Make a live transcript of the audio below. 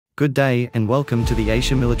Good day and welcome to the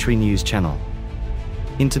Asia Military News Channel.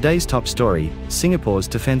 In today's top story, Singapore's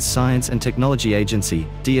Defence Science and Technology Agency,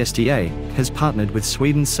 DSTA, has partnered with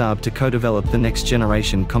Sweden's Saab to co-develop the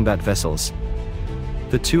next-generation combat vessels.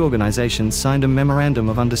 The two organizations signed a Memorandum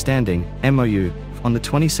of Understanding, MOU, on the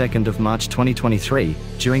 22nd of March 2023,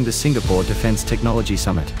 during the Singapore Defence Technology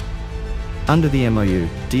Summit. Under the MOU,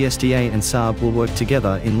 DSTA and Saab will work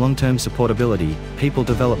together in long-term supportability, people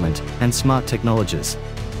development, and smart technologies.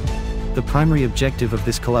 The primary objective of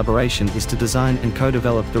this collaboration is to design and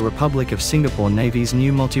co-develop the Republic of Singapore Navy's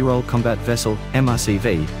new multi-role combat vessel,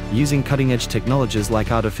 MRCV, using cutting-edge technologies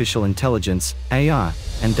like artificial intelligence, AI,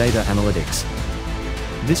 and data analytics.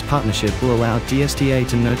 This partnership will allow DSTA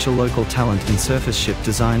to nurture local talent in surface ship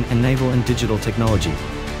design and naval and digital technology.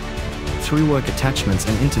 Through work attachments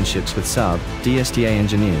and internships with Saab, DSTA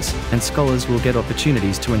engineers and scholars will get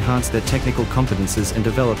opportunities to enhance their technical competences and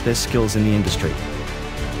develop their skills in the industry.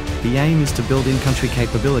 The aim is to build in-country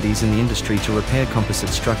capabilities in the industry to repair composite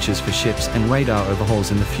structures for ships and radar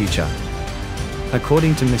overhauls in the future.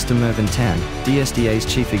 According to Mr. Mervyn Tan, DSTA's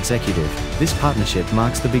chief executive, this partnership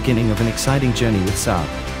marks the beginning of an exciting journey with Saab.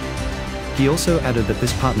 He also added that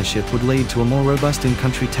this partnership would lead to a more robust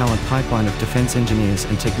in-country talent pipeline of defense engineers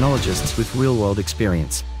and technologists with real-world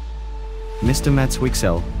experience. Mr. Mats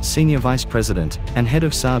Wixell, Senior Vice President, and Head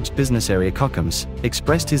of Saab's business area Kockums,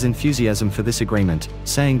 expressed his enthusiasm for this agreement,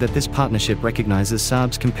 saying that this partnership recognizes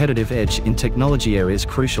Saab's competitive edge in technology areas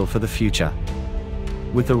crucial for the future.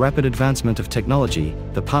 With the rapid advancement of technology,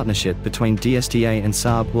 the partnership between DSTA and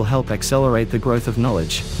Saab will help accelerate the growth of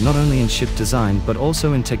knowledge, not only in ship design but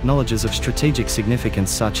also in technologies of strategic significance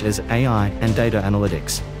such as AI and data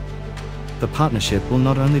analytics. The partnership will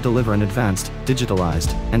not only deliver an advanced,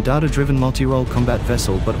 digitalized, and data-driven multi-role combat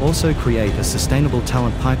vessel but also create a sustainable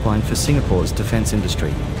talent pipeline for Singapore's defense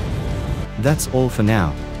industry. That's all for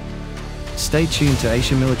now. Stay tuned to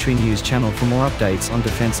Asia Military News Channel for more updates on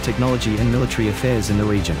defense technology and military affairs in the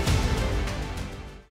region.